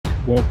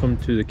Welcome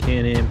to the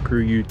Can-Am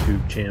Crew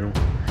YouTube channel.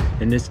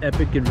 In this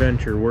epic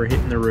adventure, we're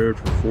hitting the road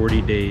for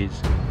 40 days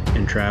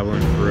and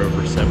traveling for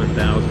over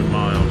 7,000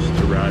 miles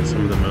to ride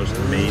some of the most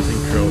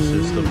amazing trail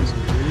systems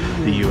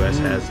the US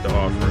has to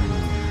offer.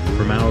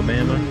 From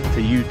Alabama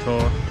to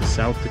Utah to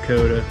South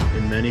Dakota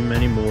and many,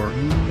 many more,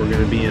 we're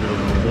going to be in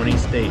over 20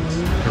 states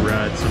to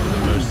ride some of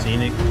the most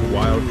scenic,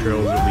 wild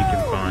trails that we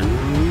can find.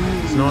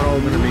 It's not all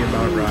going to be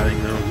about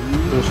riding though.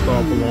 We'll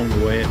stop along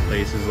the way at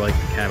places like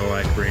the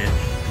Cadillac Ranch,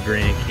 the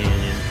Grand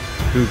Canyon,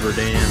 Hoover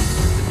Dam,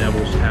 the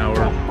Devil's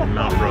Tower, and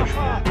Mount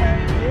Rushmore.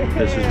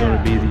 This is going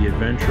to be the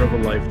adventure of a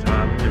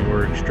lifetime, and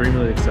we're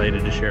extremely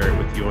excited to share it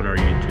with you on our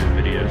YouTube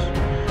videos.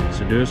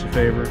 So do us a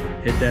favor,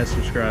 hit that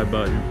subscribe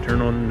button,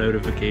 turn on the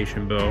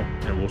notification bell,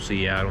 and we'll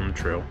see you out on the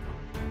trail.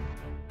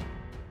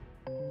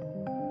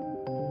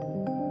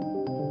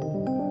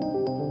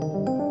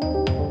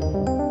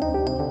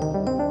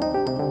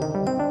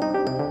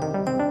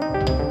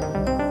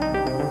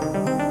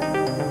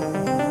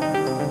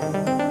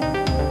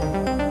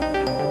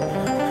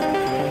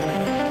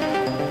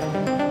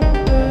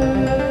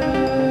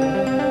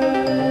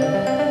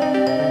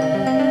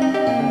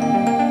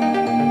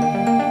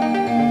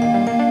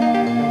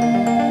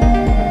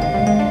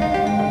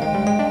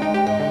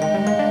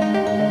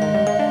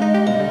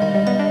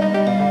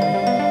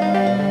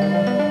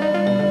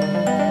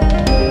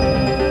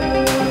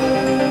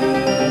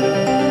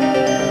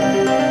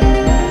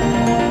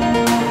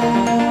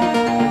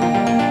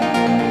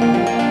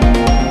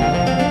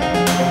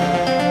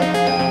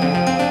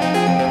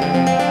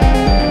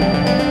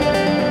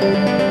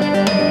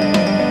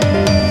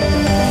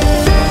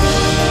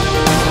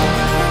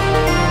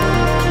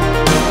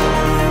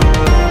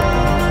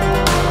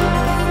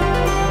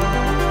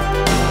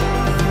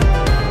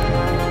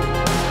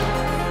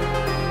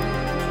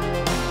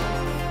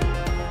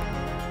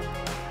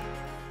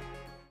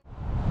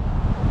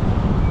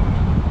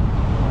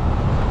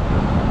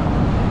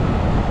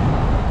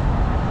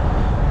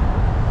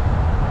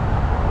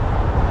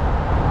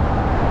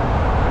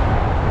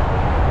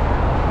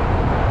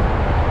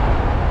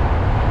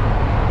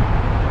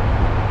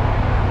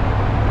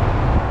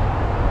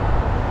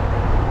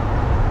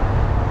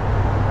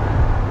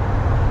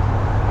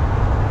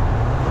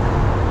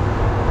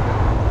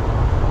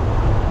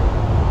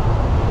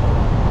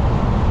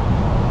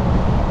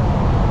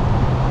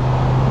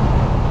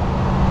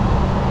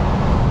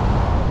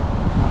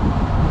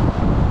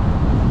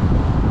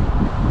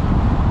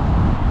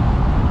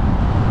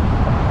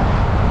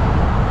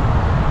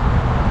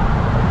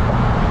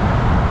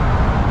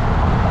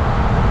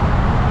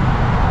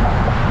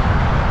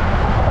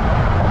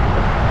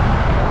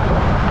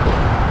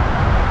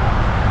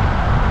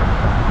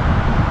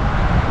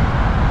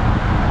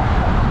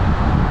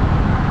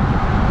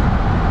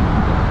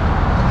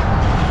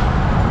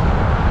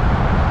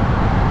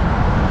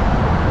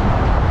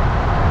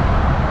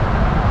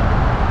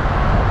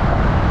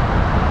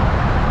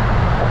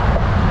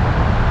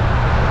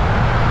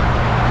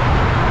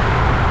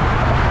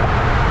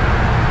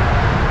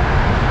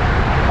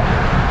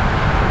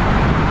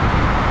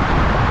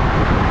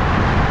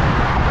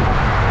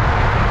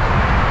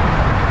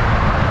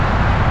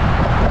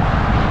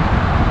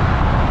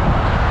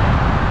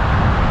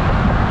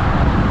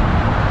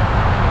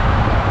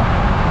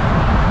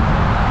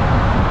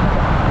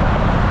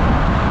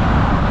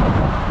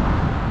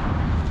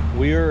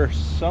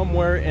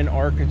 Somewhere in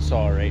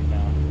Arkansas right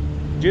now.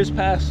 Just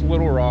past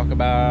Little Rock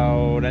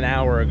about an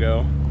hour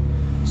ago.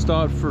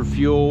 Stopped for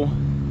fuel.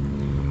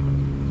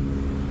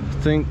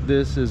 I think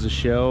this is a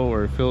Shell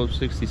or a Phillips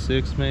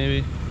 66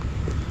 maybe.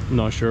 I'm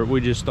not sure. We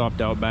just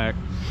stopped out back.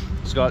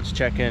 Scott's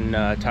checking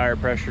tire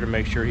pressure to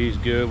make sure he's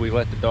good. We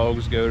let the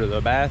dogs go to the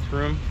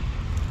bathroom.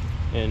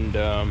 And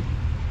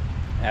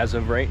as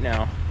of right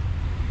now,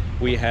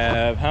 we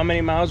have, how many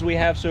miles we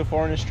have so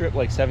far in this trip?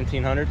 Like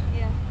 1,700?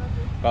 Yeah.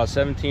 About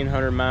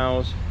 1,700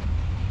 miles.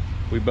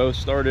 We both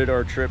started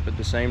our trip at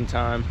the same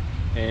time,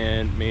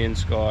 and me and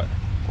Scott,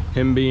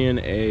 him being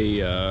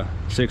a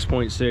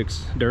 6.6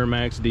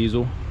 Duramax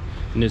diesel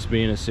and this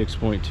being a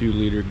 6.2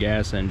 liter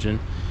gas engine,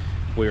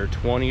 we are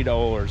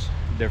 $20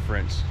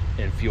 difference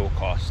in fuel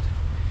cost.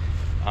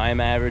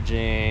 I'm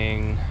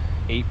averaging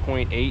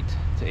 8.8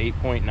 to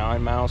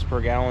 8.9 miles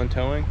per gallon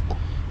towing,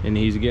 and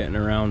he's getting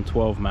around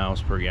 12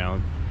 miles per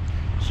gallon.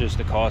 It's just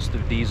the cost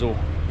of diesel.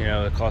 You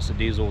know, the cost of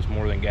diesel is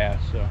more than gas,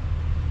 so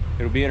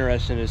it'll be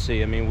interesting to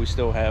see. I mean, we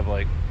still have,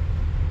 like,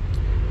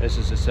 this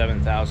is a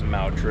 7,000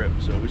 mile trip,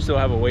 so we still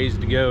have a ways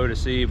to go to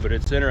see, but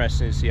it's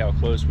interesting to see how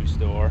close we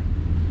still are.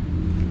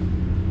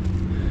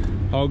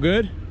 All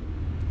good?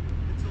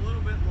 It's a little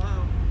bit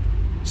low.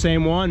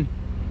 Same one?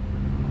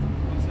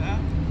 What's that?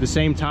 The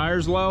same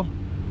tires low?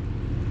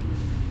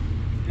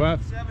 Well,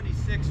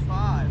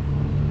 76.5.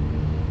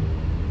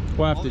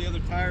 We'll all the other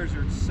tires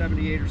are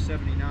 78 or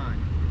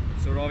 79,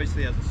 so it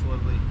obviously has a slow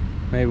leak.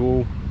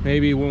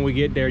 Maybe when we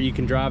get there you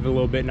can drive it a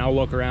little bit and I'll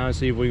look around and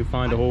see if we can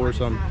find a hole or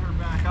something. I had her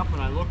back up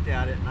and I looked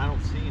at it and I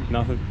don't see anything.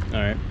 Nothing? All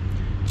right.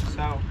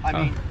 So, I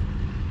mean,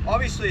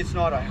 obviously it's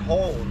not a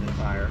hole in the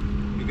tire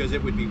because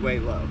it would be way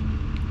low.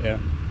 Yeah.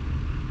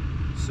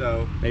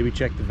 So maybe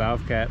check the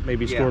valve cap,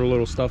 maybe squirt a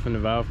little stuff in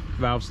the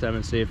valve stem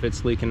and see if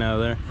it's leaking out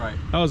of there. Right.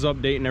 I was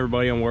updating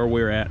everybody on where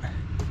we're at.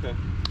 Okay.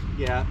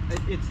 Yeah,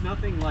 it's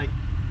nothing like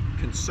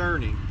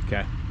concerning.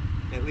 Okay.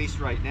 At least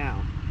right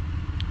now.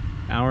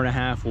 Hour and a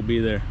half, we'll be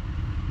there.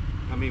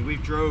 I mean, we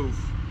drove,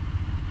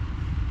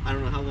 I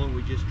don't know how long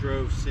we just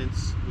drove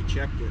since we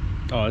checked it.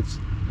 Oh,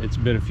 it's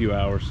been a few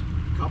hours.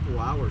 A couple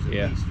hours at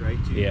least, right?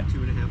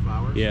 2.5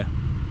 hours. Yeah.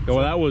 So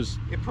well, that was...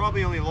 It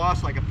probably only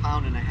lost like 1.5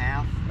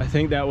 pounds. I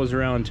think that was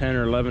around 10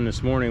 or 11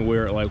 this morning. We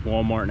were at like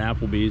Walmart and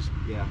Applebee's.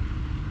 Yeah.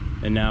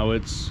 And now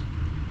it's,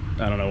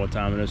 I don't know what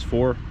time it is,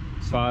 4,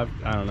 5,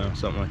 I don't know,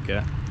 something like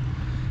that.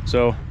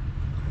 So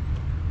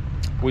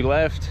we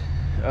left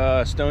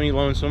Stony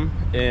Lonesome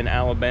in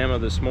Alabama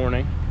this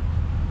morning.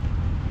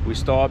 We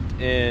stopped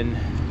in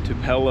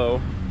Tupelo,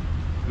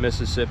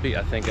 Mississippi,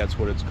 I think that's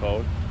what it's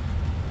called,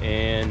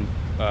 and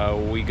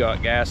we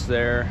got gas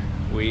there.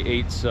 We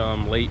ate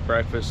some late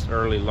breakfast,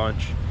 early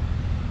lunch,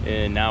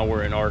 and now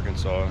we're in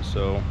Arkansas.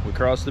 So we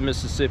crossed the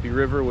Mississippi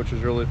River, which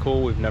was really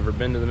cool. We've never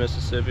been to the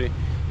Mississippi.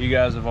 You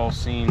guys have all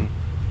seen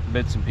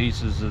bits and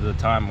pieces of the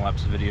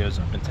time-lapse videos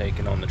I've been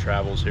taking on the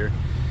travels here,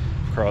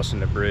 crossing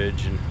the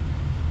bridge, and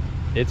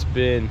it's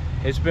been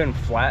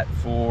flat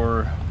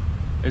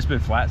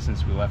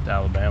since we left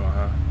Alabama,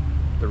 huh?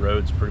 The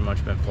road's pretty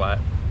much been flat.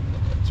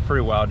 It's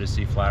pretty wild to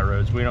see flat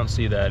roads. We don't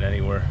see that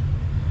anywhere.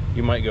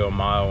 You might go a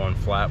mile on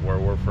flat where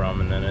we're from,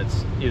 and then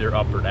it's either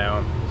up or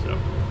down. So,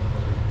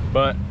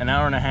 but an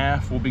hour and a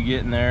half, we'll be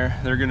getting there.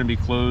 They're going to be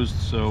closed,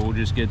 so we'll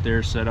just get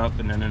there, set up,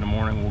 and then in the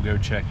morning we'll go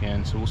check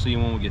in. So we'll see you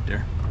when we get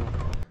there.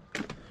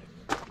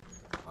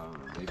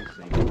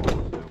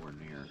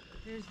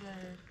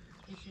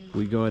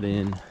 We got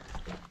in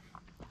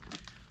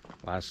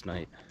last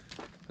night.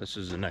 This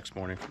is the next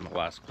morning from the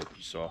last clip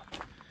you saw,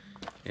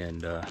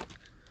 and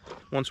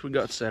once we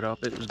got set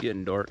up, it was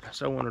getting dark,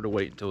 so I wanted to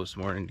wait until this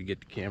morning to get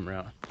the camera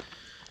out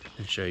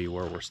and show you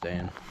where we're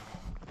staying.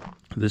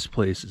 This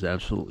place is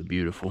absolutely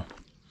beautiful.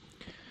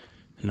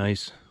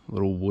 Nice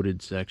little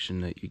wooded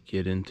section that you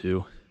get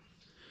into.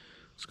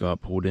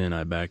 Scott pulled in,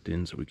 I backed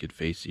in so we could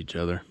face each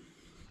other.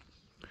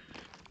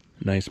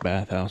 Nice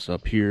bathhouse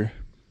up here.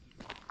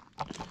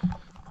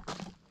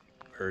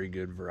 Very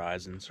good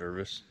Verizon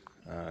service.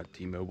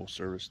 T-Mobile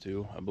service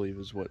too, I believe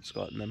is what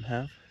Scott and them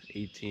have.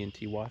 AT&T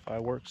Wi-Fi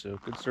works, so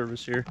good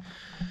service here.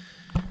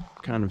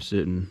 Kind of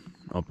sitting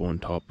up on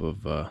top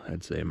of,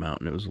 I'd say a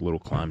mountain. It was a little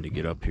climb to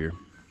get up here.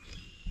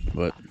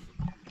 But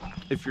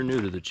if you're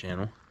new to the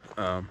channel,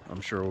 I'm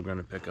sure we're going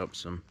to pick up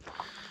some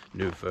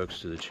new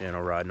folks to the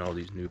channel riding all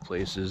these new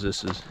places.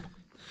 This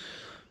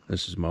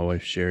is my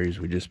wife Sherry's.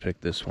 We just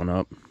picked this one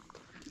up.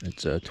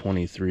 It's a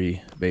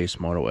 23 base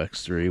model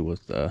X3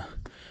 with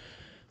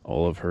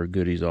all of her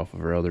goodies off of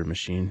her other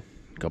machine.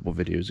 A couple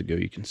videos ago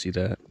you can see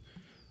that.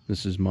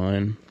 This is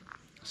mine.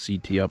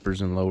 CT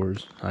uppers and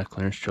lowers, high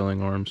clearance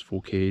trailing arms,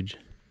 full cage,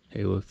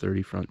 Halo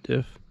 30 front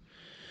diff.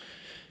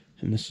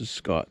 And this is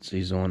Scott's.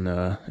 He's on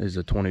is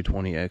a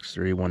 2020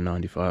 X3,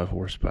 195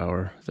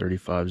 horsepower,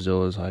 35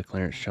 Zillas, high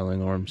clearance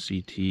trailing arms,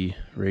 CT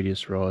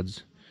radius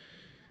rods,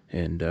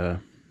 and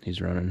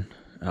he's running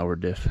our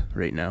diff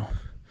right now.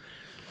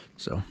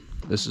 So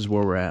this is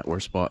where we're at. We're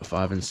spot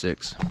 5 and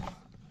 6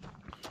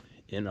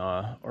 in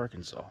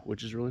Arkansas,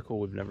 which is really cool.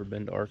 We've never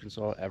been to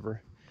Arkansas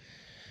ever.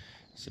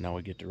 So now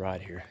we get to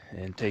ride here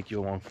and take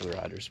you along for the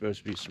ride. There's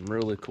supposed to be some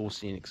really cool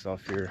scenic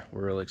stuff here.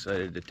 We're really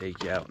excited to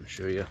take you out and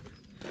show you.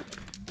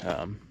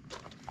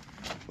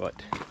 But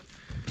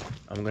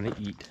I'm gonna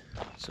eat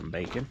some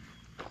bacon,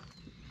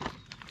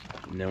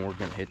 and then we're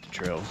gonna hit the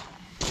trails.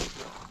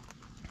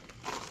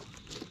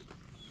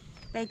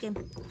 Bacon.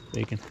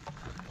 Bacon.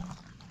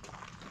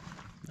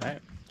 All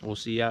right, we'll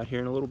see you out here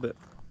in a little bit.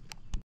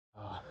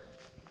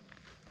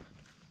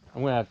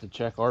 I'm gonna have to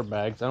check our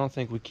bags. I don't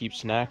think we keep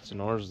snacks in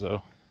ours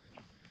though.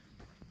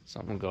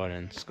 Something got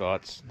in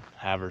Scott's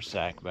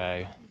haversack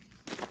bag.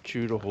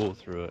 Chewed a hole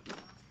through it.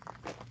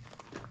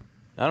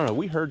 I don't know,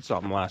 we heard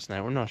something last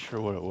night. We're not sure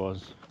what it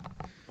was.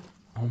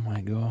 Oh my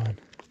god.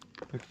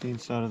 Look at the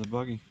inside of the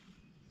buggy.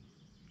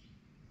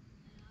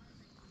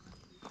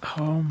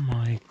 Oh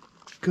my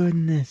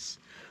goodness.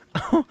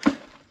 Oh.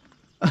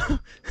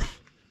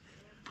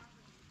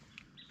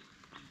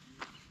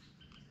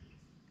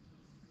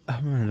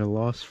 I'm at a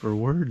loss for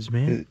words,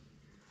 man.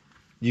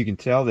 You can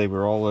tell they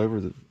were all over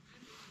the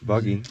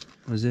buggy.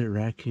 Was it a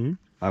raccoon?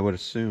 I would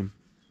assume.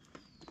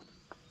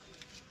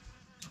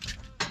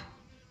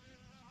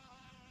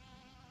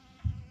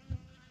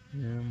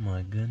 Oh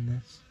my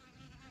goodness.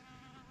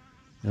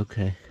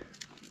 Okay.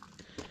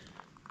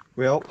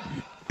 Well,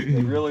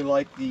 they really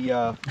like the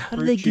How fruit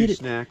did they get juice it?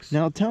 snacks.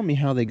 Now tell me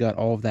how they got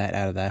all of that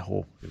out of that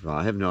hole.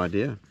 I have no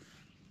idea.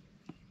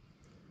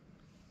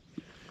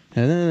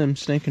 And then them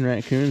stinking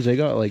raccoons, they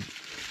got like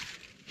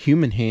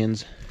human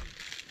hands.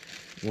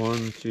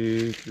 1,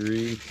 2,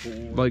 3, 4.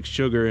 Like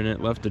sugar in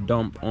it, left a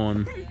dump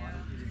on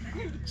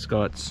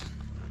Scott's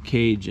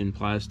cage in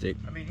plastic.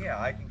 I mean, yeah,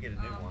 I can get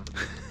a new one.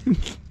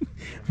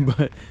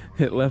 But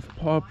It left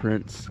paw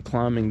prints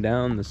climbing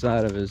down the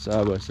side of his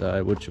side by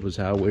side, which was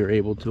how we were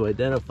able to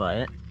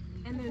identify it.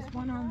 And there's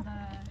one on the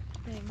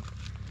thing.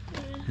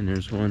 And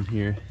there's one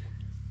here.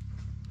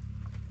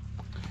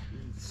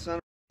 Son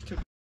of took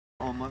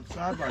on my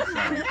side by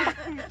side.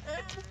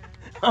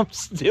 I'm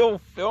still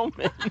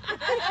filming.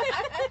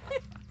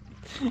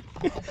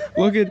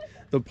 Look at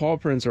the paw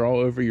prints are all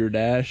over your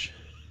dash.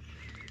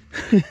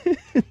 You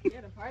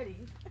had a party.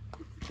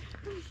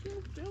 I'm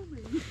still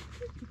filming.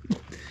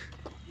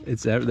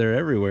 They're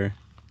everywhere.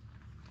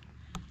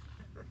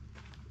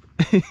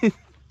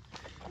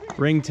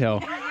 Ringtail.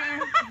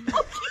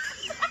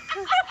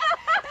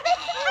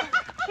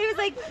 He was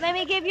like, let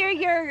me give your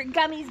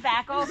gummies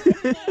back. Oh,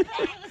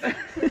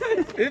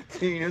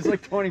 15, it's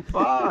like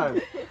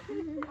 25.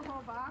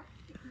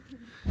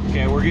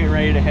 Okay, we're getting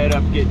ready to head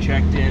up, get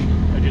checked in.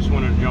 I just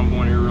wanted to jump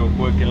on here real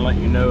quick and let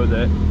you know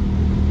that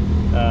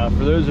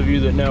for those of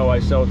you that know, I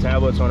sell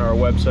tablets on our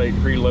website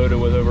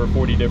preloaded with over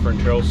 40 different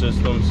trail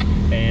systems,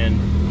 and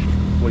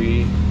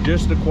we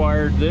just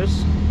acquired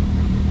this,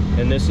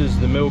 and this is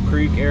the Mill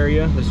Creek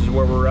area. This is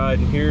where we're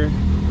riding here.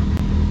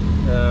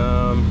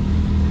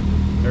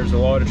 There's a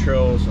lot of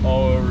trails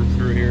all over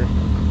through here.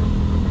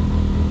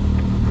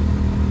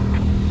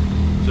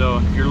 So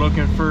if you're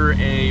looking for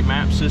a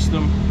map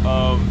system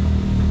of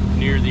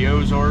near the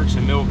Ozarks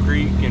and Mill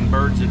Creek and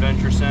Birds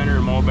Adventure Center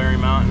and Mulberry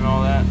Mountain and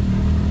all that,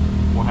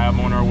 we'll have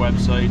them on our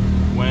website.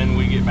 When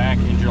we get back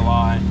in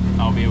July,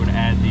 I'll be able to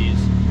add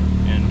these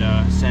and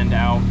send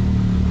out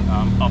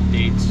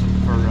updates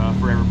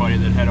for everybody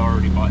that had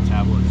already bought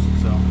tablets.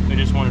 So I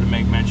just wanted to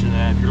make mention of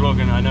that. If you're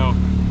looking, I know,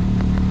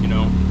 you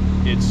know,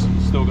 it's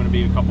still going to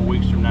be a couple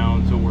weeks from now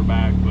until we're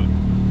back, but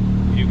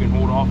if you can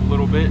hold off a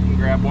little bit and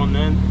grab one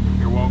then,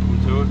 you're welcome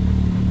to it.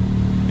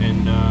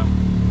 And I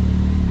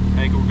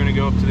think we're going to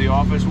go up to the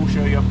office. We'll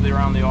show you up there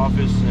around the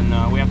office, and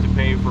we have to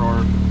pay for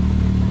our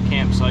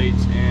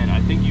campsites, and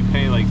I think you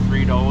pay like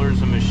 $3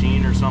 a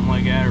machine or something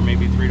like that, or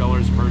maybe $3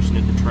 a person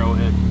at the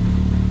trailhead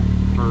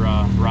for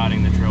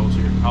riding the trails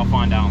here. I'll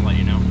find out and let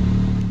you know.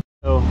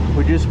 So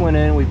we just went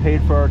in, we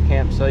paid for our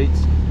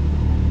campsites.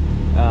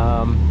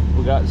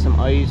 We got some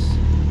ice,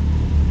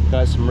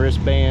 got some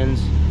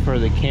wristbands for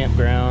the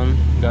campground,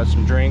 got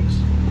some drinks.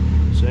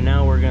 So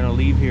now we're gonna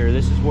leave here.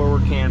 This is where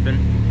we're camping.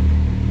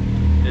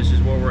 This is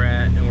where we're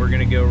at, and we're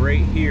gonna go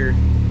right here,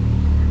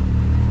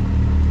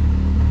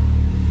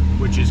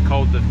 which is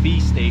called the fee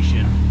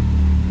station,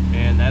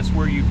 and that's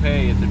where you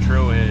pay at the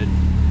trailhead.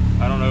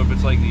 I don't know if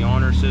it's like the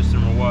honor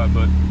system or what,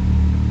 but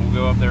we'll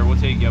go up there. We'll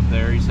take you up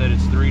there. He said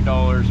it's $3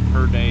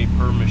 per day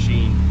per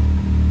machine,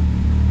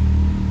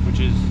 which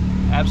is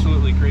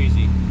absolutely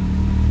crazy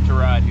to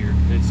ride here,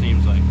 it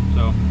seems like.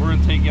 So we're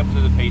gonna take you up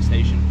to the pay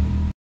station.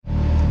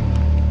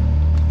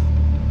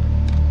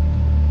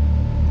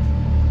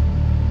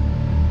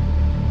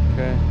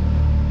 Okay.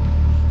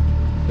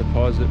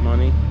 Deposit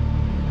money.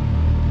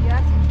 You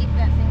have to keep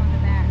that thing on the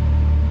back.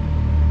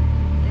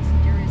 This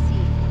is your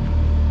receipt.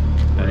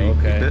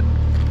 Okay.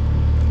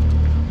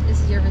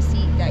 This is your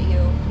receipt that you...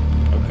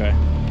 Okay.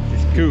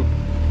 Coop.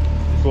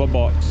 Glove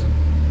box.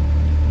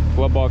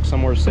 Glove box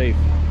somewhere safe.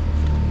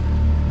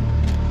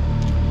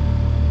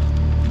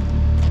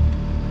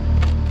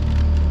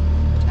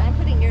 I'm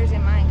putting yours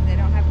in mine because I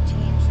don't have a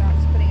change, so I'm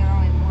just putting it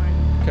all in one.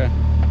 Okay.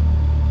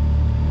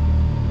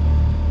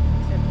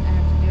 Except I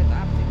have to do it the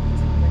opposite because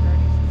this one's like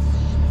already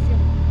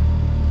sealed.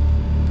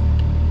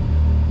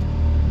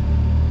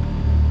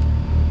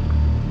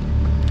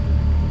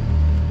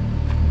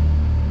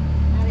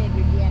 Now they have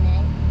your DNA.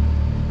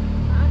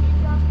 You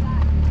dropped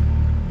that.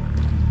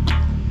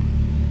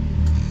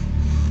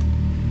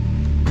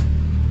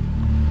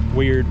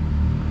 Weird.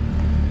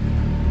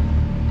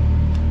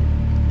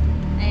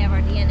 They have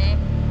our DNA.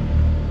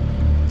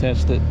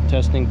 Test it.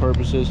 Testing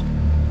purposes.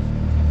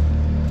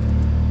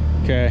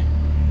 Okay.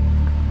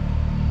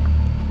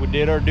 We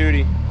did our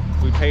duty.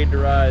 We paid to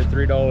ride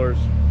 $3.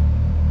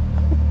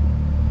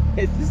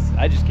 It's just,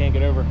 I just can't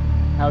get over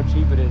how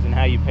cheap it is and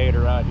how you pay to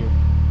ride here.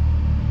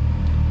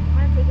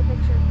 I'm gonna take a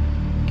picture.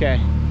 Okay.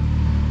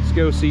 Let's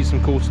go see some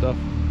cool stuff.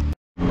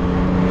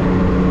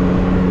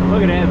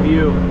 Look at that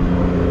view.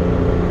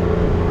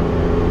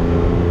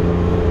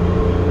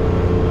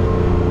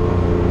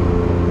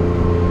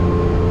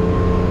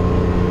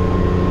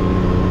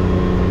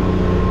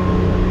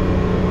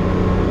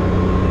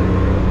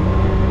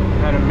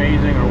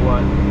 Amazing or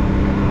what?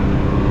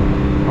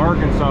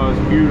 Arkansas is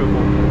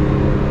beautiful.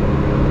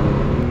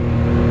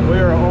 We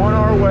are on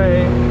our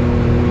way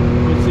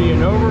to see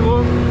an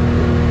overlook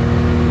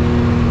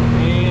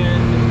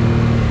and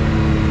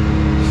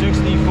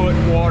 60-foot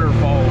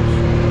waterfalls,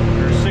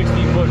 or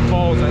 60-foot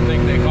falls, I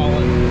think they call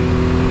it.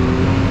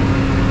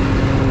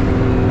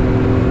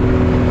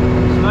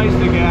 It's nice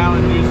to get out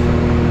and just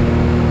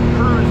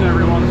cruise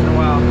every once in a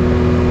while.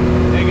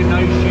 Take a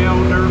nice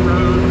shell dirt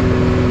road.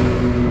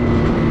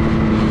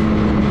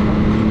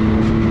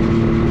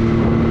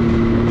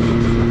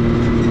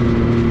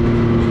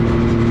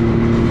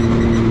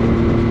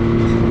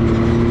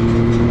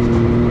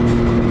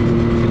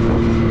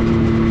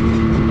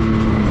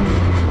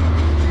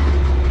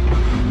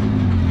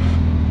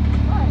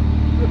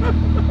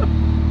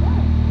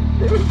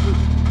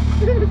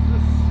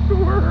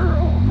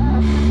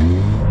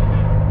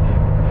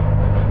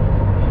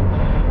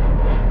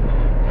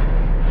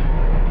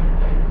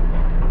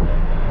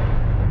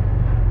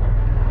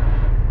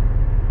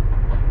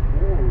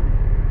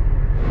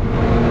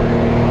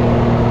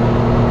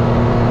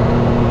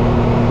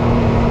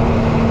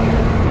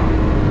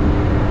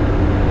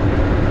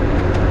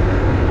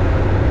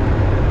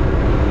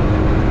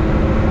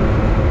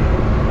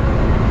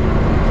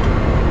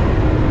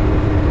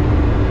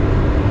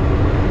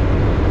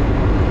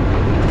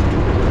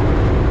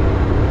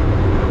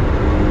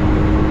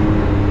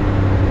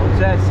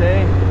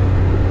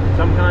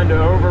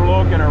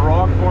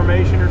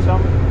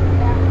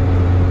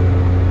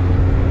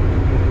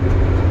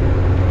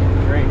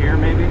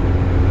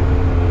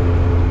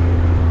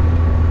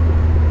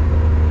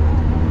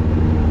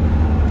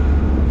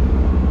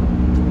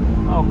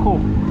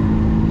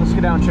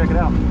 get out and check it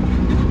out.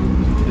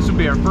 This will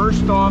be our first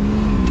stop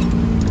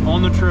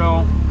on the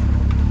trail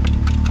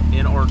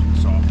in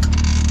Arkansas.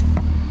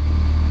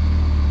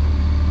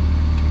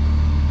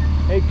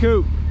 Hey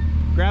Coop,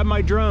 grab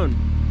my drone.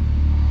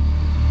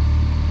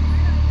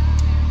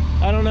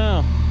 I don't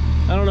know.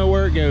 I don't know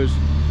where it goes.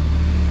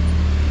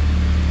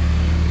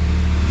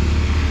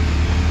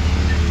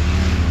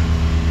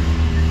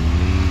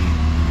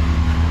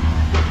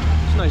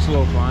 It's a nice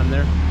little climb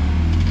there.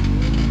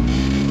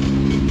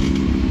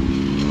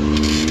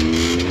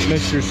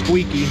 Mr.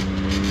 Squeaky.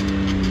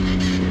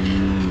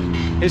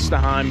 It's the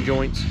Heim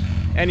joints.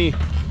 Any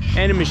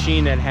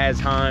machine that has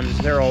Heims,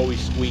 they're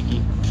always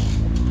squeaky.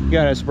 You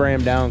gotta spray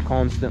them down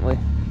constantly.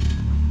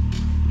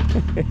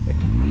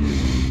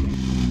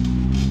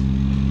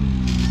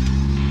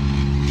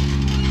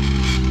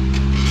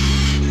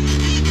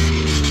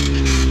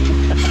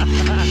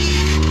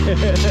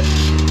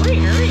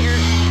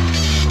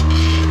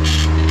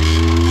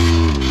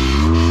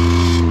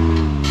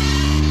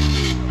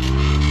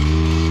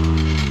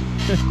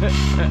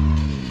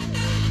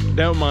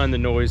 Don't mind the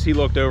noise. He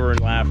looked over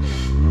and laughed.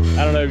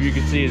 I don't know if you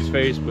could see his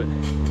face, but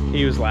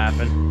he was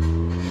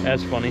laughing.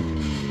 That's funny.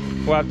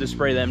 We'll have to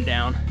spray them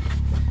down.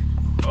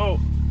 Oh,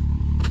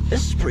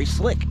 this is pretty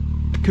slick.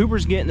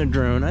 Cooper's getting the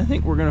drone. I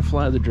think we're gonna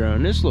fly the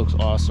drone. This looks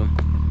awesome.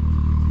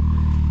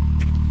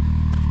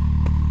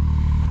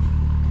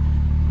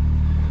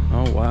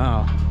 Oh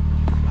wow.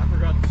 I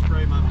forgot to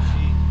spray my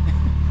machine.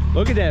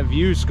 Look at that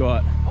view,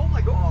 Scott. Oh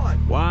my God.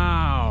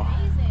 Wow.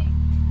 Amazing.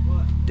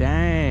 What?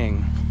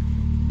 Dang.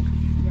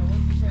 Yeah,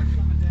 once you start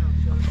coming down,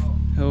 shut it off.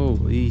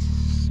 Holy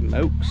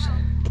smokes.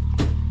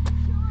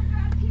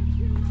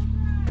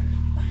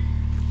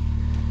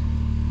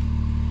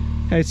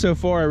 Hey, so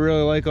far I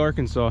really like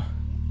Arkansas.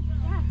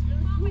 Yeah, it's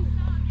really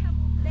cool.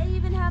 They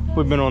even have those,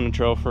 We've been on the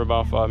trail for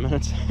about 5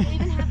 minutes. they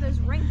even have those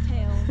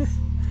ringtails.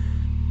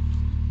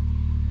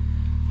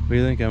 What do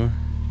you think, Emma?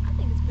 I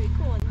think it's pretty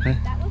cool. And Huh?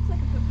 that looks like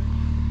a pooper.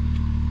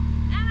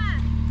 Emma!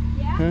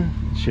 Yeah? Huh?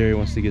 Sherry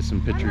wants to get some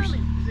pictures. Is it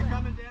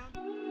coming down?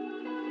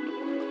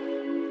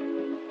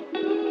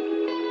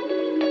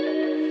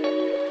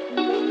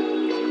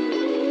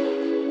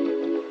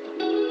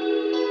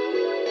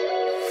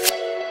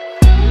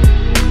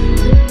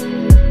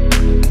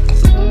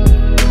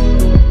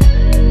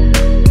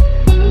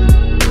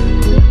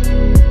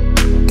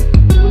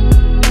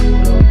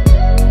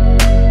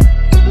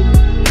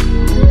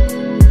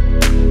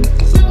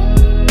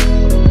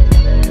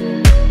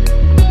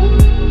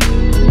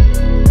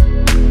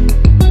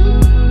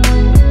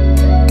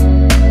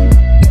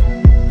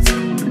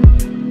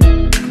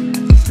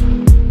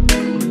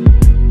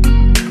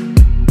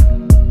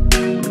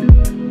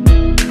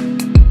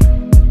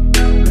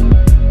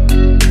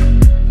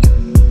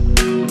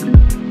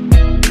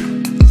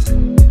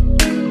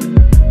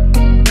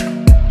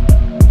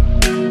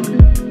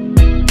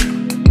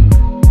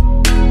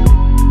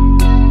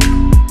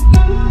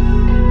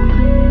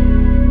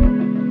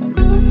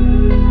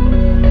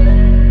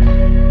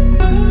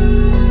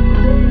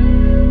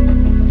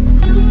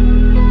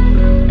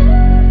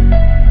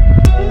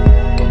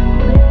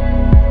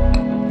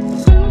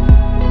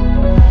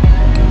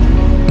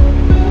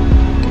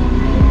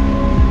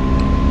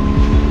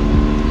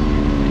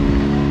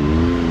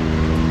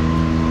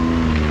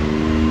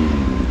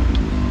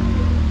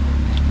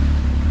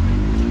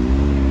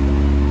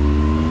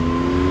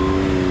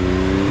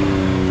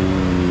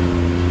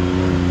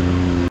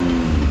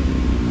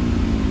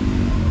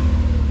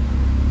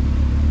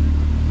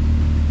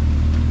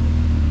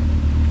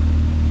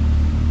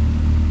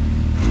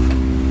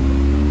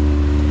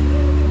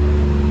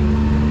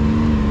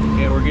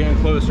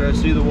 Closer. I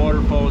see the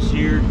waterfalls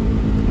here.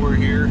 We're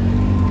here.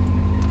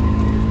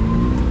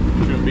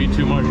 It shouldn't be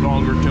too much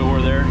longer till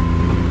we're there.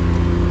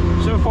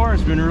 So far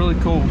it's been really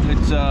cool.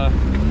 It's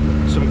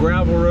some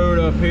gravel road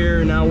up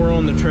here. Now we're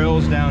on the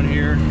trails down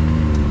here.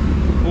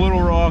 A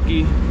little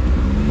rocky,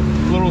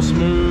 a little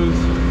smooth,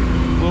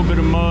 a little bit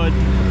of mud.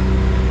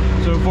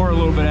 So far a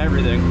little bit of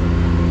everything.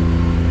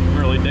 I'm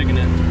really digging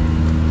it.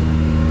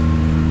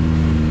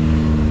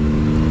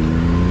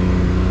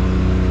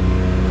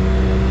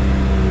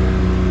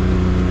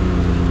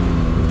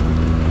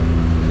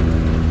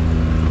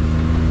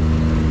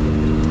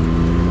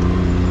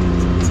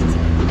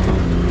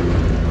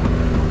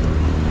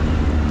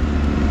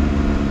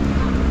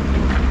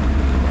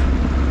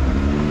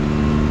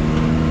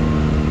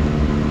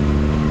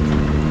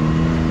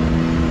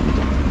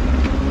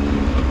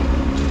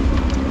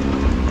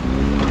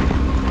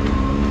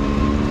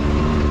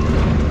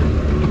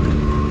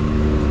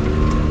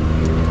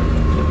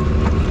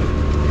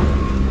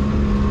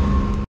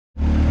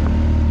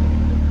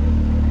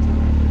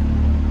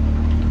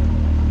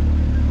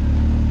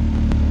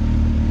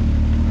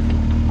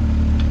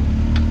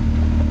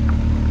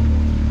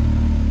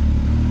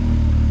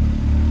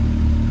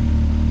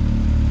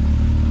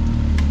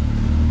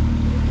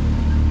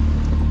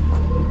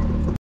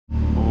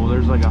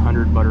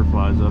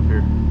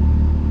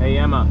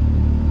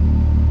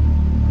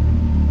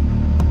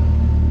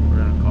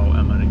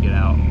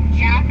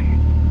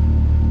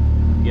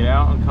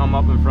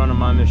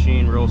 my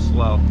machine real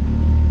slow.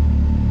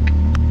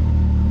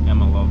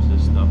 Emma loves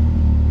this stuff.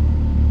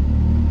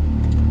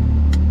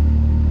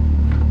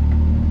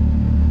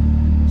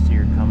 See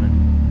her coming.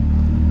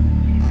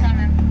 She's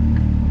coming.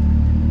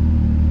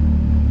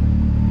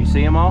 You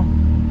see them all?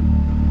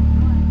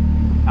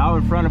 Out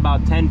in front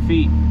about 10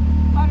 feet.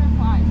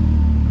 Butterflies.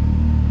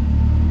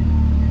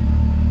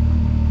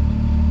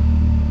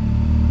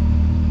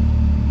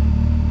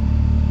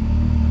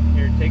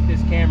 Here, take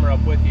this camera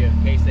up with you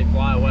in case they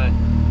fly away.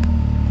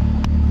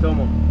 Film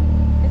them.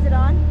 Is it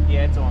on?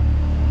 Yeah, it's on.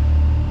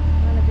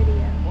 On a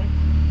video.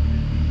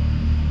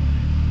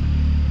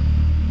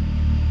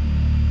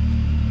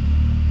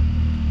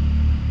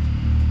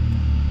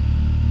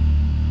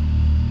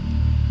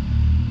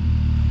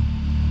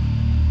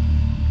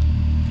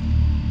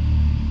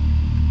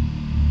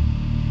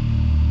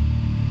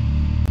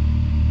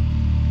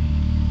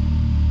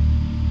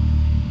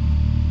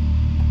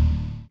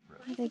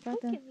 They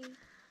got them.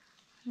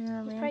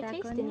 Yeah, land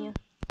back on you.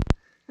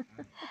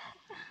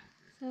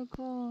 So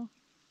cool.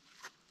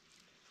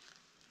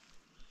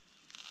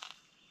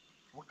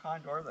 What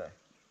kind are they?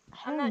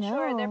 I'm not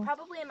sure. They're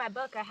probably in my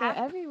book. They're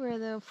everywhere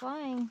though,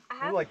 flying.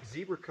 They're like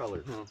zebra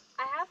colored, huh?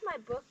 I have my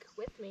book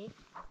with me.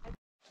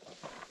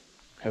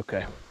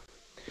 Okay.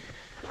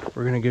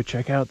 We're gonna go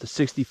check out the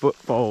 60-foot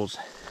falls.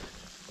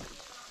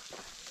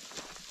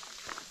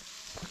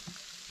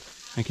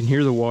 I can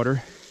hear the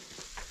water.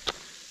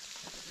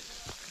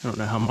 I don't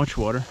know how much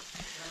water.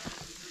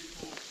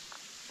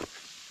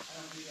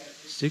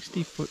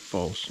 60-foot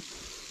falls.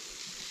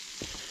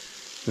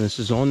 And this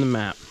is on the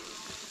map.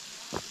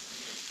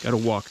 Gotta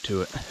walk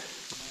to it.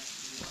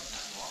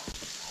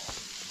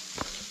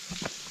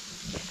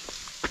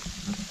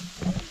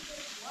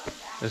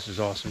 This is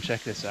awesome.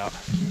 Check this out.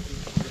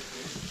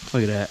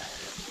 Look at that.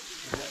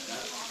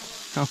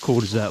 How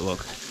cool does that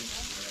look?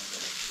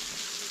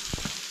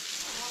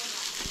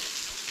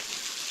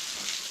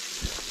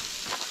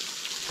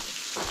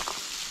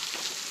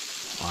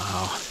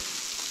 Wow.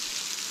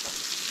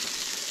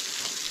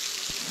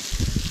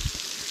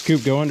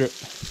 Coop, go under it.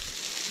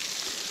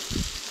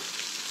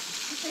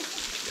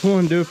 Come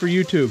on, do it for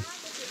YouTube.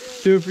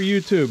 Do it for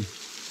YouTube.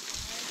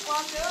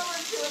 Walk over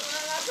to it, but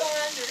I'm not going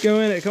under. Go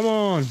in it, come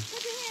on.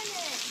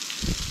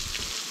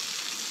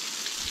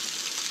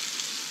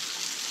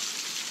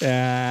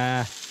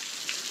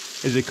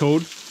 Is it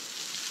cold? Not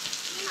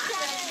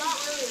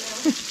really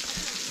though.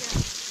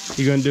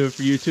 You gonna do it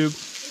for YouTube?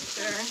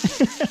 Sure.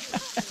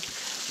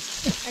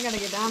 I gotta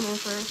get down there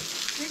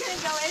first. You're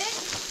gonna go in it?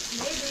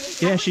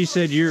 Maybe. Yeah, she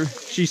said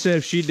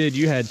if she did,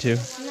 you had to.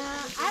 No,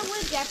 I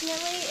would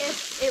definitely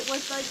if it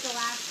was like the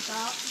last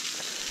stop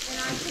and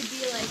I could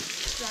be like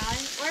dry.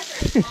 Or if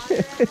there's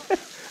water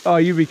out. Oh,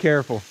 you be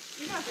careful.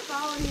 You're not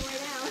falling your way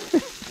down.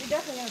 You're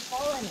definitely gonna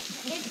fall in it.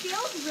 It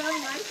feels really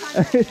nice on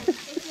the end.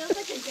 It feels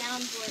like a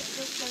downpour. It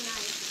feels so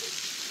nice.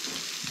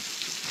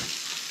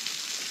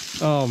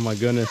 Oh my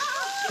goodness.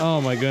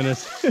 Oh my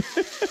goodness.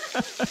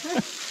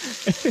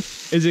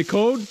 Is it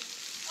cold?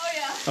 Oh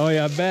yeah. Oh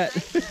yeah, I bet.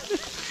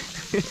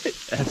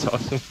 That's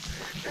awesome.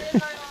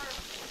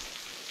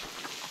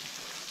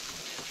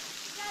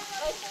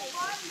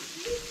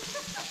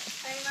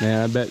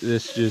 Man, I bet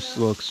this just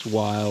looks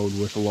wild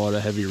with a lot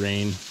of heavy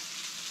rain.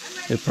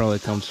 It probably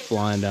comes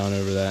flying down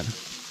over that.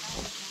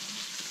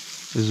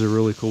 This is a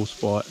really cool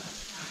spot.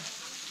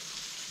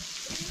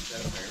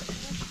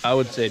 I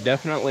would say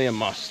definitely a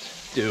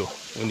must do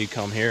when you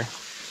come here,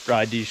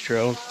 ride these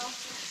trails.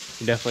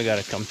 You definitely got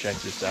to come check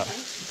this out.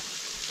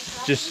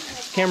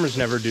 Just cameras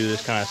never do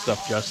this kind of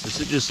stuff justice.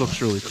 It just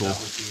looks really cool.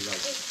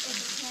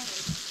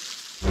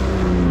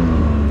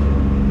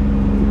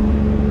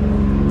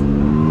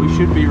 We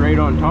should be right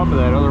on top of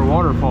that other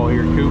waterfall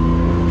here,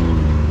 Coop.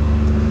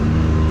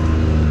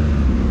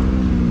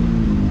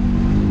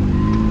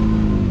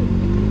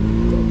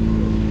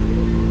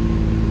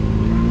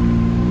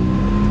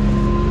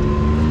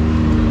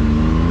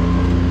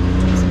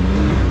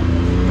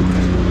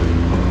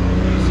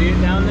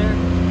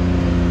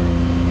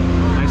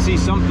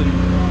 Something.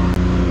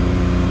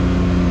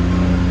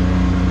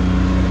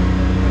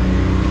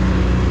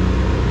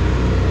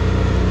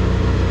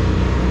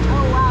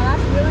 Oh wow,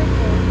 that's really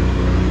cool.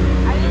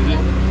 I didn't know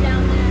it was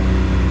down there.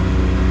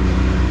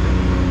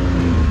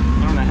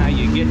 I don't know how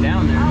you get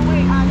down there. Oh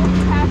wait, there's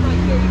a path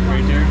right here.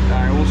 Right there?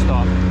 Alright, we'll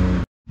stop.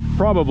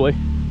 Probably.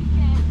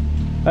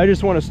 Okay. I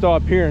just want to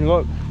stop here and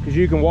look, because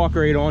you can walk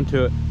right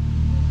onto it.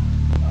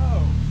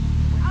 Oh,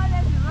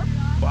 there's a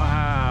roof.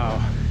 Wow.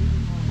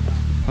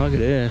 Look at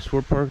this.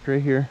 We're parked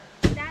right here.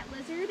 That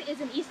lizard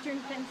is an eastern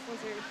fence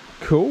lizard.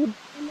 Cool.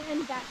 And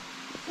then that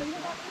thing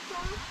that we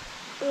saw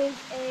is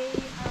a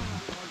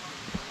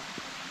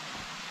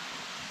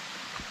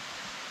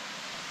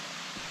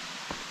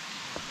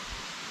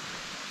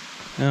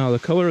Now, the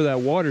color of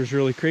that water is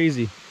really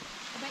crazy.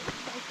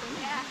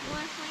 yeah. You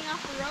want to swing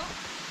off the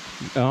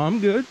rope? Oh, I'm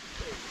good.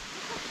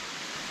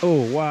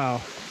 Oh, wow.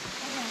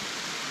 Okay.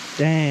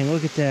 Dang,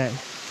 look at that. I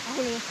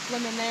want to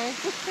swim in there.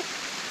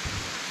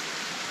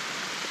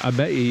 I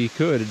bet you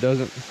could. It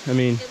doesn't, I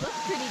mean, It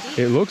looks pretty deep.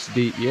 it looks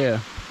deep, yeah.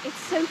 It's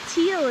so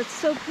teal. It's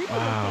so pretty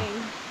Wow.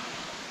 looking.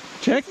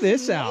 Check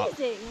this out.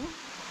 Amazing.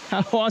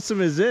 How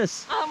awesome is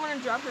this? I'm gonna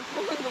drop her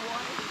full in the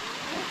water.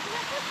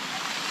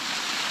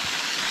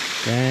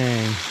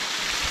 Dang.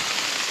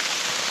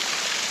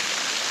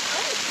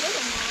 Oh, it's good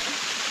in there.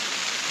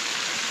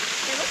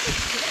 It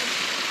looks good.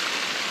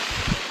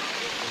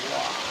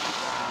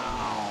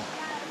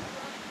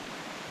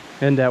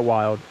 Isn't that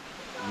wild?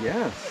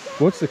 Yes.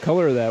 What's the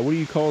color of that? What do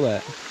you call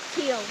that?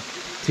 Teal.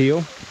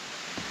 Teal?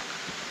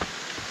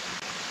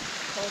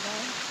 Hold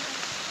on.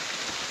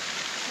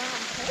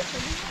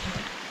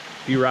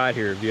 If you ride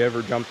here, have you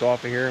ever jumped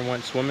off of here and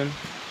went swimming?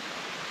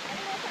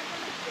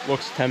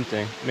 Looks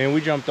tempting. I mean,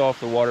 we jumped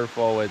off the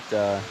waterfall at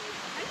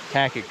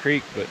Tackett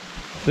Creek, but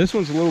this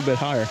one's a little bit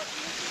higher.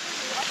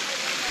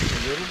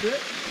 A little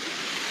bit?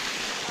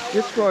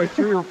 It's probably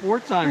 3 or 4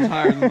 times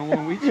higher than the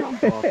one we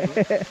jumped off.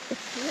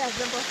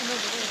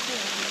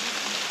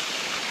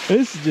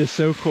 This is just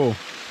so cool.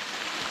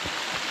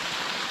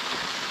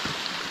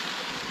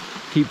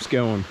 Keeps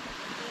going.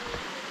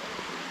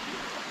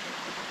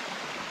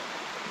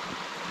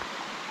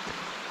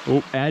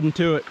 Oh, adding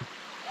to it.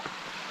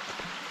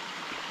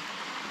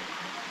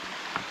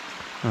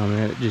 Oh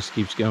man, it just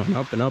keeps going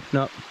up and up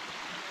and up.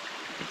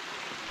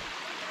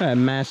 That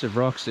massive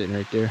rock sitting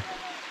right there.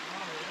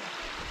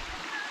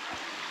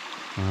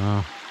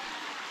 Wow.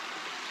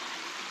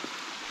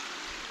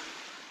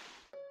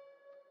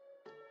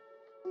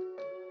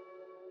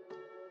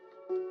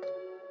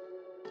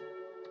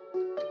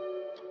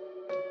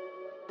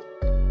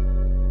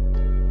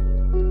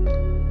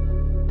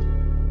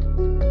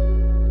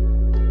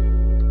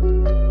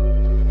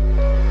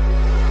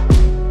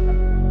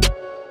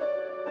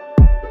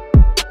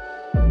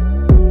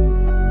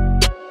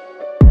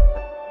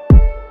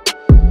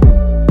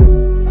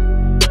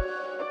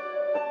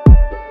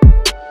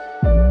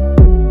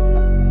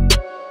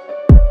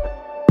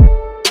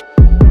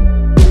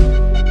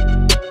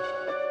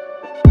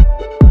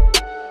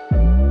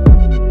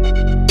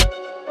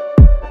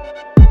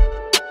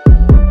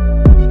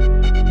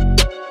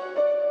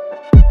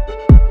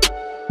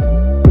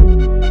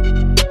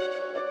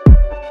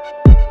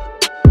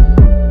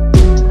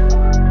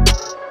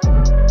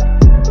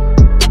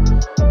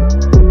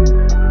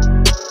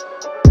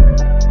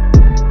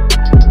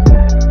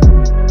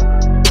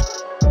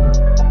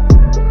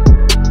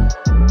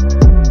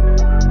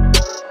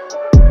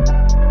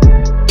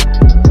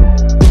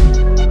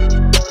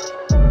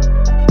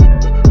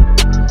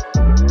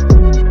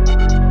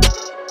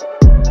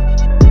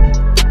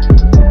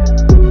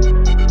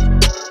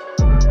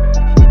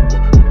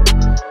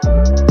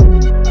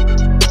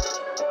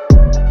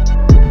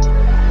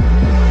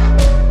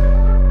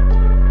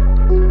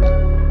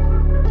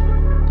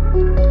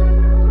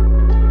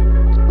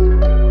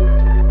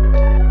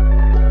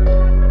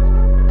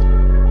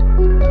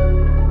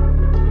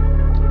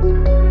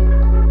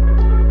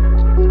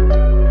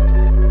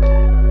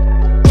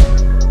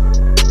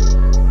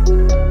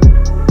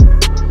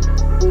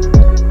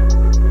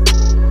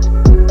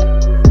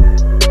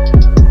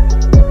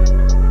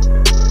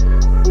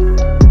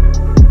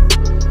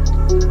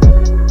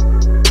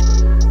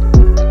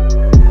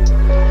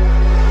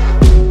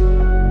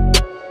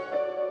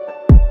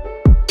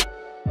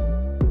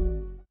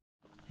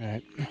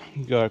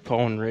 Got a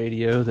call on the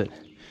radio that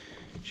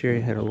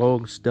Sherry had a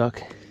log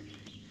stuck,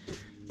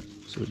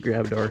 so we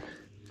grabbed our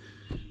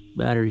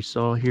battery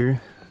saw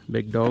here.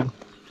 Big dog.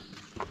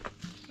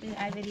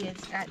 I videoed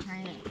Scott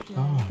tying it.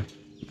 Oh.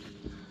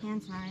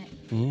 Hand tie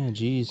it. Yeah,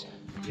 geez.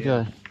 Yeah.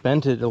 Got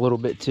bent it a little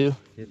bit too.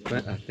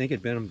 I think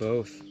it bent them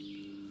both.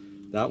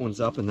 That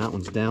one's up and that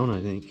one's down, I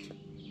think.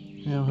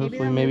 Yeah,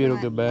 hopefully maybe it'll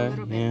go back. A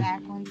little bit Yeah.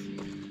 back once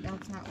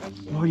that's not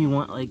working. What do you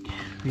want, like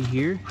right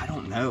here? I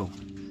don't know.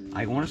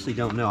 I honestly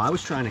don't know. I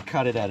was trying to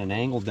cut it at an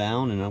angle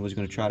down and I was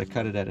going to try to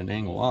cut it at an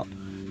angle up.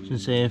 I was gonna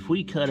say, if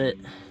we cut it,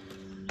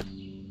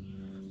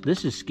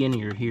 this is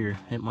skinnier here.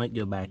 It might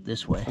go back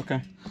this way. Okay.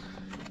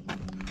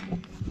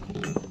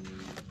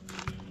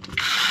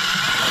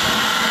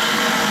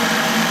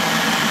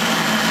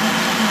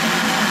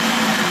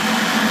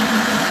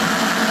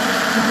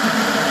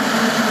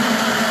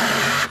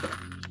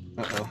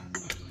 Uh-oh.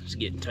 It's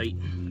getting tight.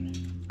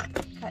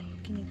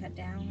 Can you cut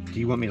down? Do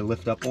you want me to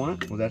lift up on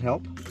it? Will that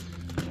help?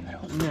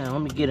 Now,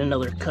 let me get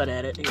another cut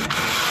at it here.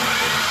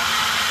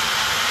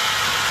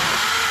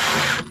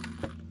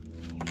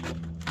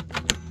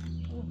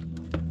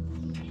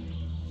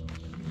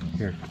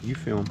 Here, you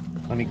film.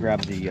 Let me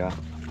grab the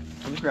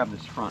let me grab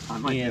this front. I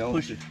might be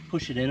able to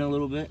push it in a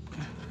little bit.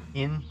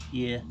 in.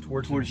 Yeah,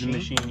 Towards the the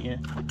machine. Yeah,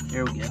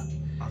 there we go.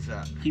 How's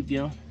that? Keep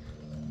going.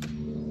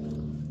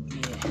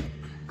 Yeah.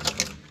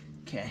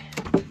 Okay.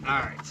 All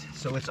right.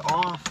 So it's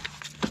off.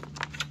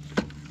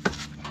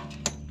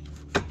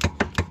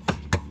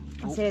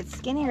 I say it's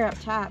skinnier up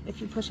top if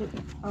you push it.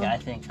 Oh. Yeah, I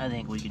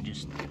think we could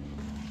just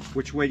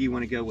Which way do you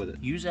want to go with it?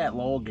 use that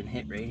log and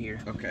hit right here.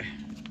 Okay.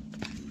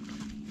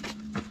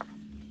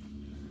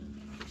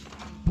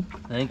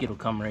 I think it'll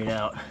come right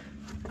out.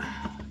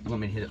 You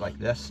want me to hit it like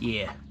this?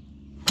 Yeah.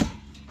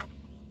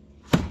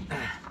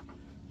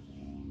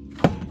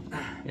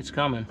 It's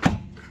coming.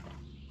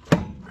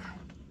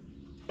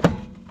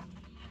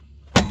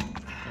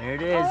 There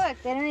it Oh, is. look,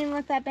 they don't even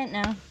look that bent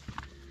now.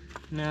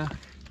 No.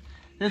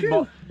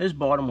 This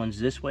bottom one's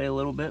this way a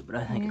little bit, but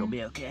I think it'll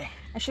be okay.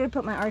 I should have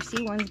put my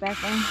RC ones back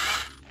on.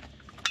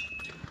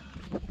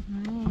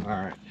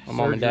 All right. My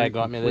mom and dad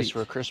got me this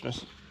for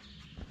Christmas.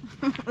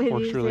 We've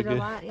Works used really it good. a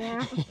lot,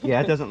 yeah.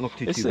 Yeah, it doesn't look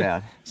too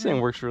bad. This thing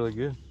works really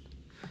good.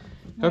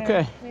 Right,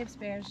 Okay. we have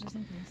spares just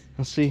in case.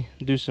 Let's see.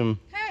 Do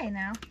some. Hey,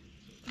 now.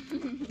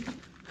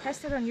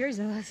 Test it on your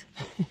Zillas.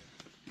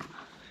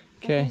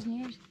 Okay.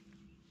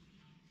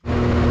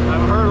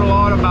 I've heard a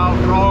lot about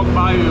Frog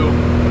Bayou,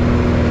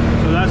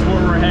 so that's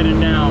where we're headed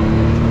now.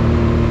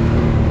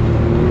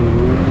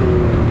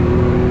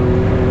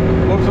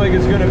 Looks like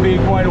it's going to be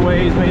quite a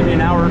ways, maybe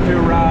an hour or two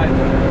ride.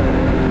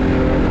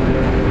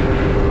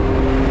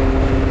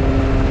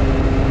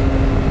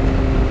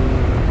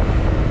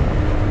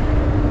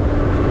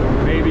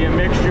 Maybe a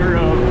mixture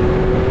of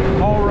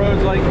haul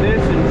roads like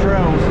this and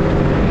trails.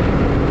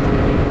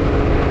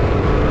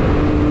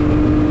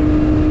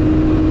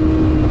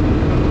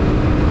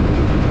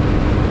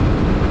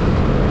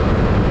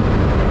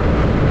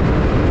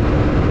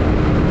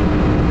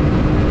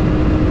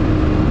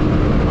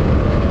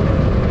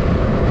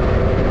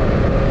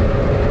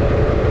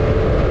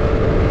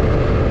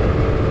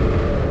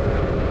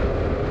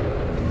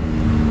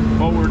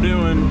 What we're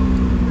doing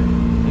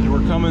is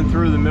we're coming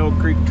through the Mill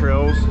Creek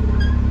trails.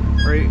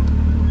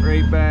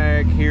 Right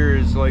back here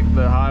is like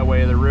the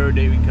highway, the road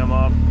that we come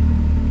up.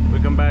 We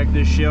come back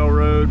this shell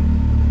road,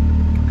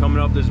 coming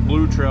up this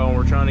blue trail, and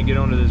we're trying to get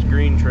onto this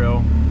green trail.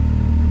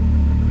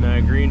 And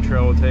that green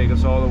trail will take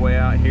us all the way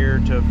out here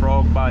to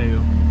Frog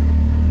Bayou.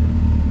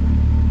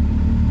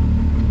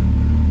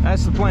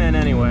 That's the plan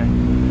anyway.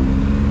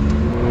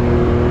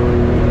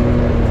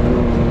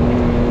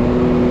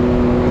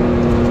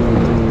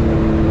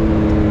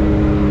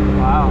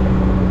 Wow.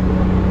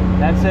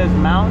 That says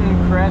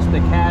Mountain Crest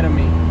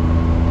Academy.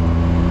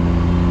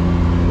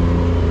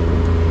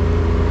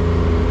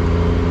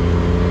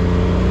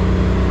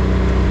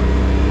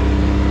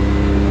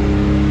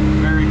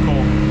 Very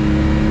cool.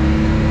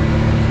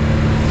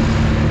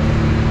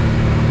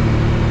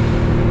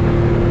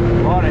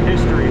 A lot of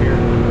history here.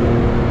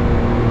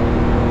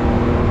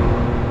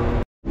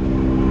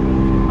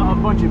 Oh, a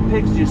bunch of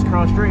pigs just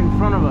crossed right in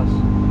front of us.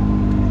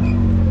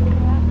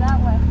 Yeah, that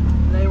way.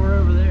 They were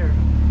over there.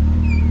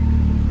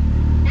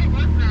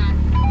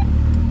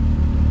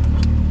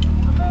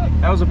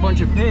 That was a bunch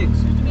of pigs.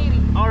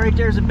 Oh, right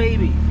there's a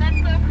baby. That's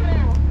so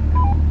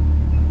cool.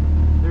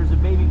 There's a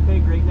baby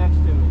pig right next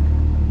to me.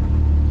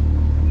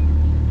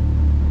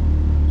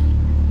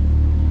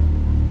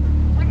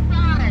 Which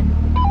side?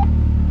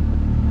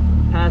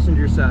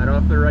 Passenger side,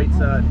 off the right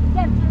side.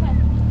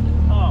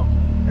 Oh,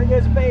 there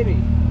goes a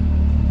baby.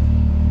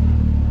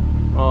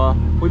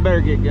 We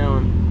better get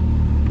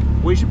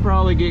going. We should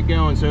probably get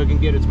going so it can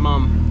get its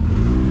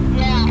mom.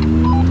 Yeah.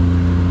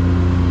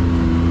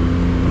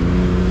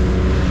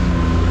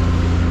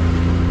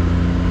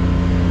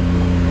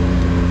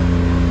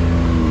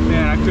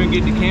 Couldn't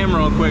get the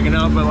camera on quick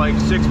enough, but like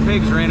 6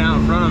 pigs ran out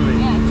in front of me.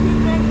 Yeah,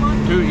 2 big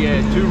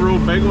ones. 2 real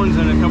big ones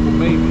and a couple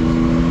babies.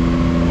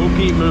 We'll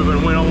keep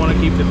moving. We don't want to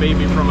keep the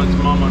baby from its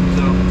mama,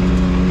 so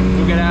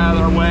we'll get out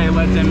of their way,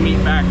 let them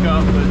meet back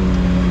up. But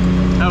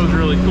that was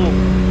really cool.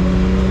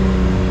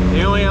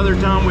 The only other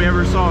time we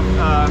ever saw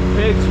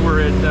pigs were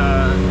at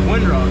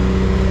Windrock,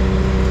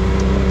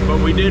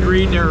 but we did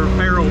read there were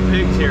feral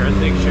pigs here, I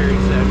think Sherry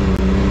said.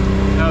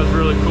 That was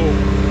really cool.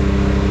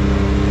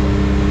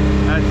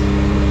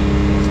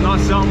 It's not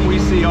something we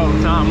see all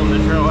the time on the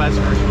trail, that's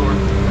for sure.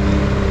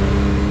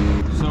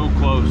 So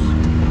close.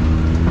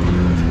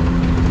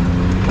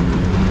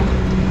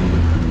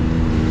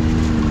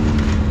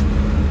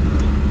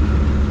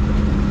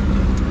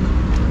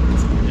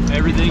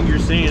 Everything you're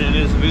seeing in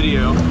this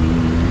video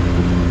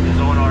is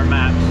on our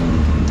maps.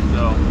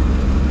 So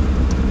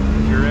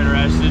if you're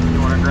interested, you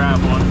want to grab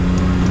one,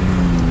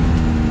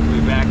 we'll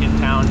be back in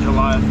town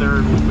July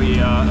 3rd. We'll be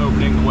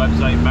opening the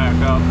website back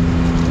up.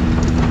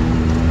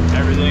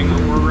 Everything that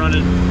we're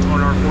running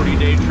on our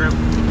 40-day trip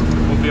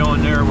will be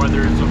on there,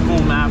 whether it's a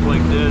full map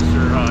like this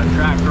or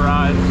tractor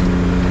rides,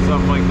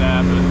 stuff like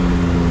that. But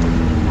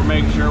we're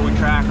making sure we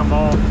track them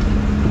all,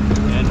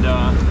 and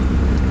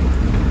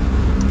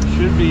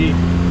should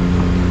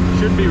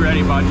be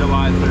ready by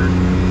July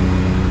 3rd.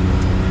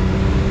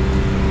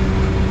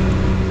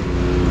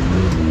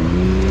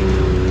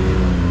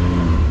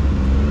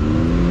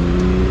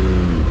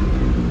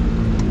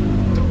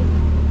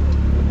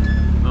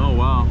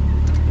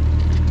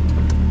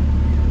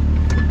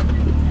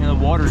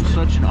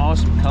 Such an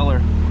awesome color.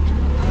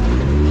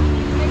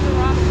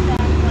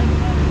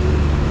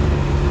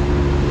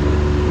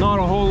 Not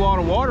a whole lot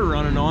of water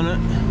running on it.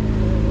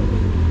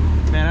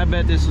 Man, I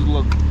bet this would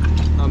look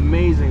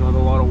amazing with a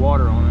lot of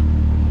water on it.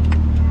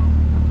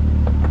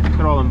 Look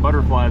at all them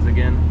butterflies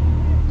again.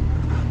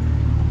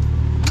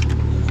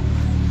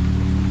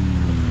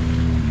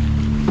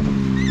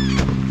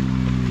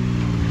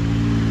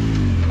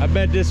 I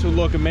bet this would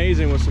look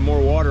amazing with some more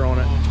water on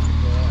it.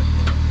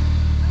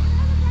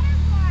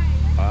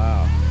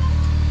 Wow.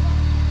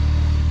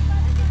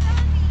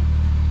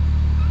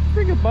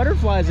 freaking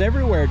butterflies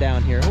everywhere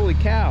down here. Holy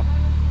cow.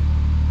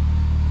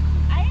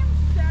 I am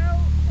so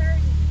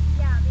dirty.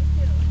 Yeah, me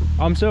too.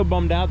 I'm so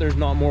bummed out there's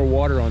not more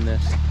water on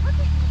this. Look at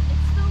it. It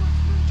still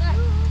looks really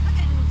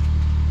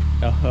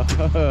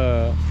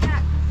good.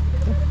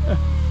 Look at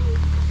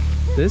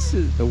it. This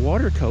is, the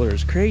watercolor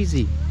is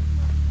crazy.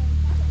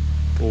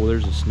 Oh,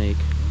 there's a snake.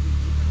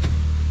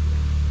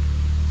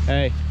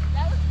 Hey,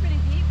 That looks pretty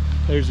deep.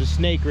 there's a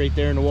snake right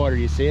there in the water.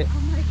 You see it?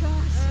 Oh my gosh,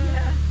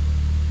 yeah.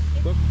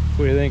 What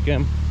do you think,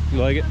 Em? You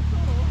like it?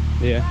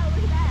 Cool. Yeah. Wow,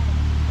 look at that.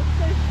 It's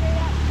so straight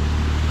up.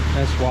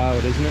 That's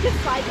wild, isn't it?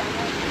 Just slide down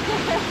there.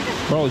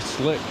 Probably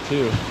slick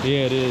too.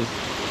 Yeah, it is.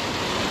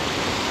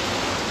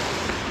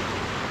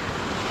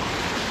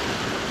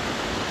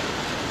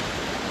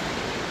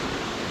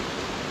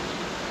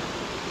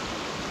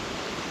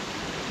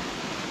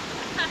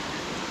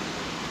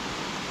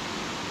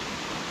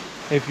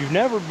 If you've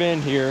never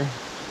been here,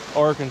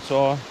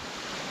 Arkansas,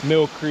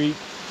 Mill Creek,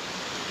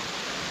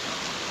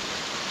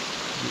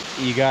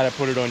 you gotta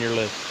put it on your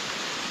list.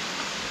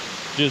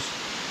 Just,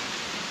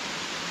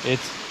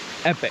 it's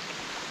epic.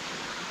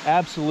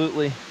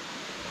 Absolutely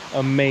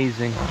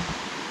amazing,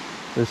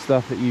 the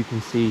stuff that you can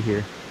see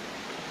here.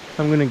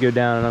 I'm gonna go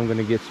down and I'm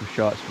gonna get some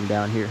shots from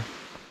down here.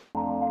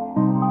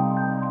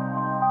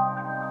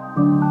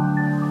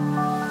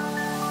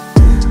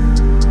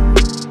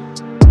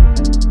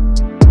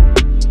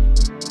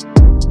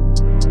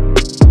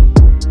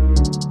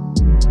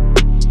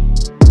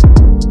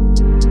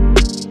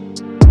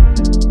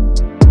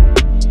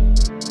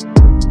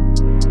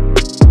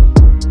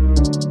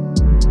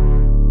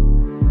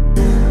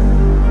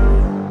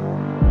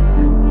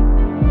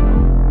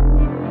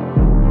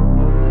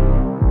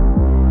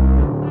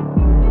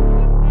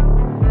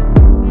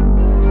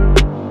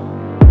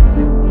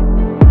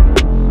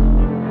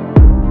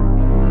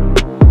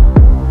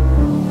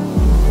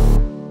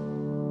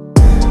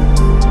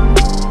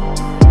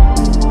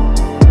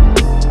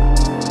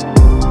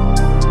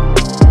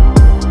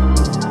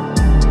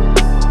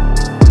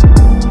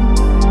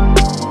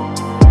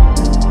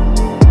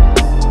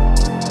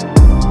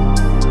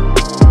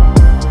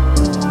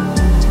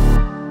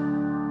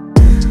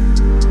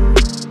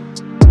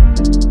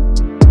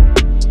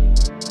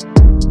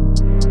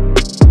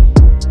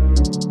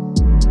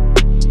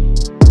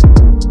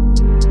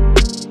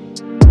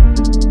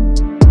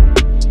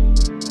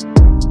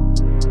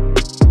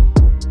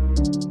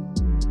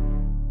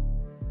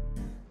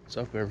 What's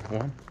up,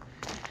 everyone?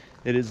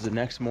 It is the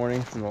next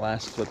morning from the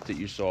last clip that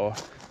you saw.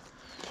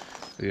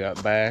 We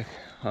got back,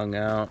 hung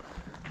out,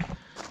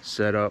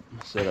 set up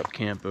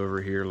camp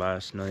over here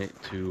last night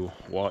to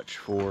watch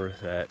for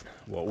that,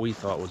 what we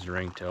thought was a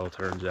ringtail.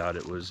 Turns out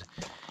it was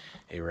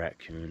a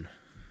raccoon.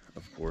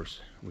 Of course,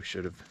 we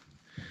should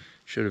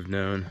have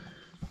known,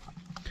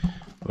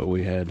 but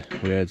we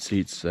had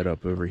seats set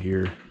up over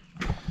here,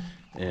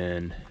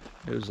 and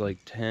it was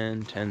like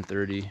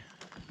 10:30.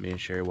 Me and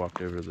Sherry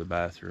walked over to the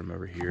bathroom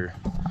over here,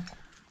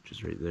 which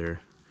is right there,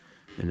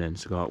 and then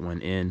Scott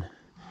went in,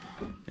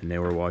 and they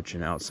were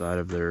watching outside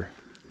of their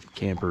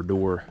camper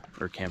door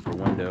or camper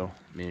window.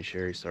 Me and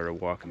Sherry started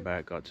walking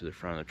back, got to the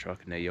front of the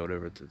truck, and they yelled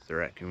over that the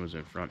raccoon was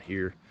in front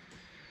here.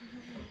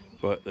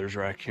 But there's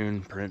raccoon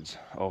prints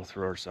all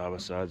through our side by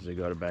sides. They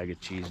got a bag of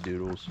cheese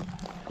doodles,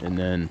 and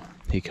then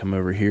he come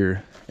over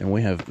here, and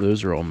we have,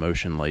 those are all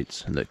motion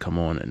lights that come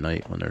on at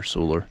night when they're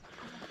solar,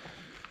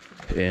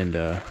 and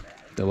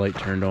the light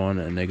turned on,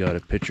 and they got a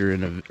picture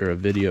and a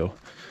video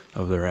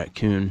of the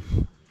raccoon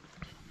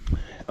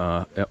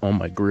on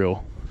my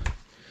grill.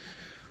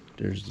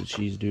 There's the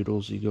cheese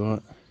doodles he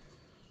got.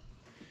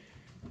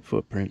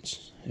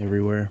 Footprints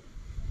everywhere.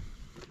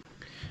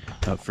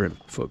 Up front,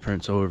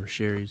 footprints all over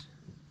Sherry's.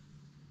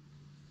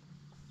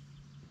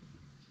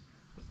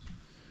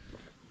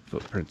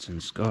 Footprints in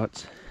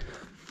Scott's.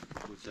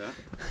 What's that?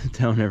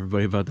 Telling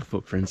everybody about the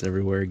footprints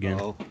everywhere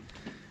again. Oh.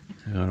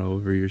 Got all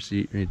over your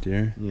seat right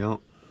there. Yep.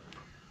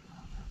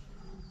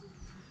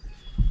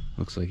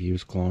 Looks like he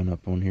was clawing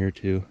up on here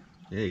too.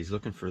 Yeah, he's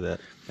looking for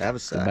that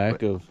haversack.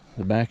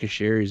 The back of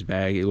Sherry's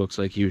bag, it looks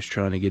like he was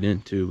trying to get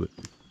into, but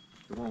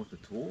the one with the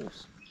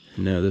tools.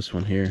 no, this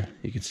one here,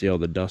 you can see all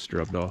the dust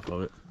rubbed off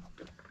of it.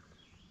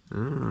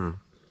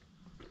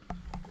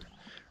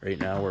 Right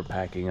now we're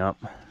packing up,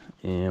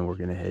 and we're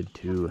gonna head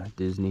to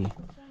Disney,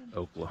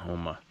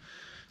 Oklahoma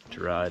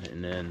to ride,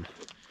 and then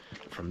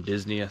from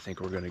Disney I think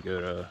we're gonna go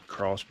to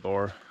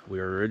Crossbar. We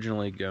were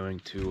originally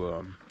going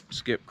to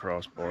skip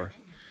Crossbar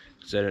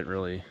because I didn't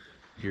really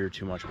hear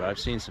too much about it. I've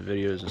seen some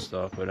videos and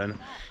stuff, but I know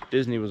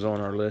Disney was on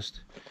our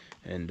list,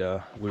 and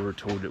we were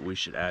told that we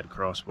should add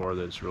Crossbar,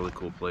 that it's a really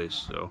cool place.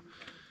 So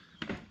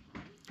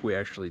we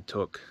actually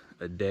took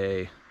a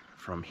day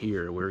from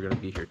here. We were going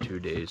to be here 2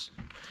 days,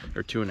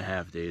 or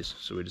 2.5 days,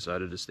 so we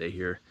decided to stay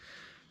here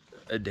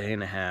a day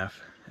and a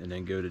half, and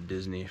then go to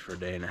Disney for a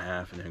day and a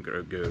half, and then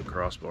go to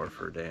Crossbar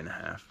for a day and a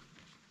half.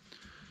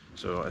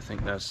 So I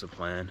think that's the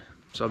plan,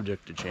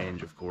 subject to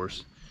change, of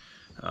course.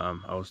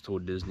 I was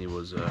told Disney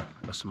was a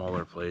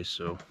smaller place,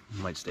 so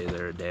we might stay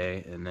there a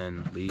day and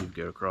then leave,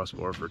 go to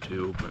Crossbar for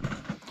 2, but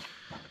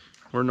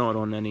we're not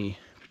on any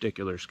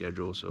particular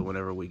schedule, so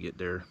whenever we get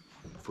there,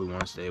 if we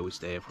want to stay, we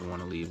stay. If we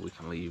want to leave, we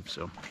can leave.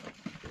 So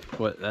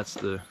but that's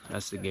the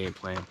game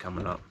plan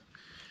coming up.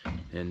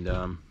 And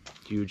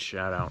huge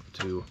shout out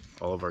to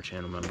all of our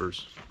channel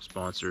members,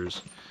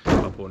 sponsors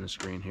up on the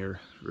screen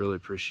here. Really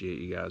appreciate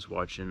you guys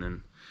watching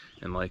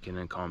and liking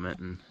and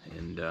commenting,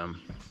 and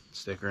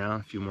stick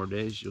around a few more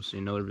days, you'll see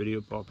another video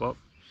pop up,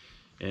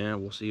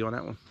 and we'll see you on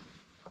that one.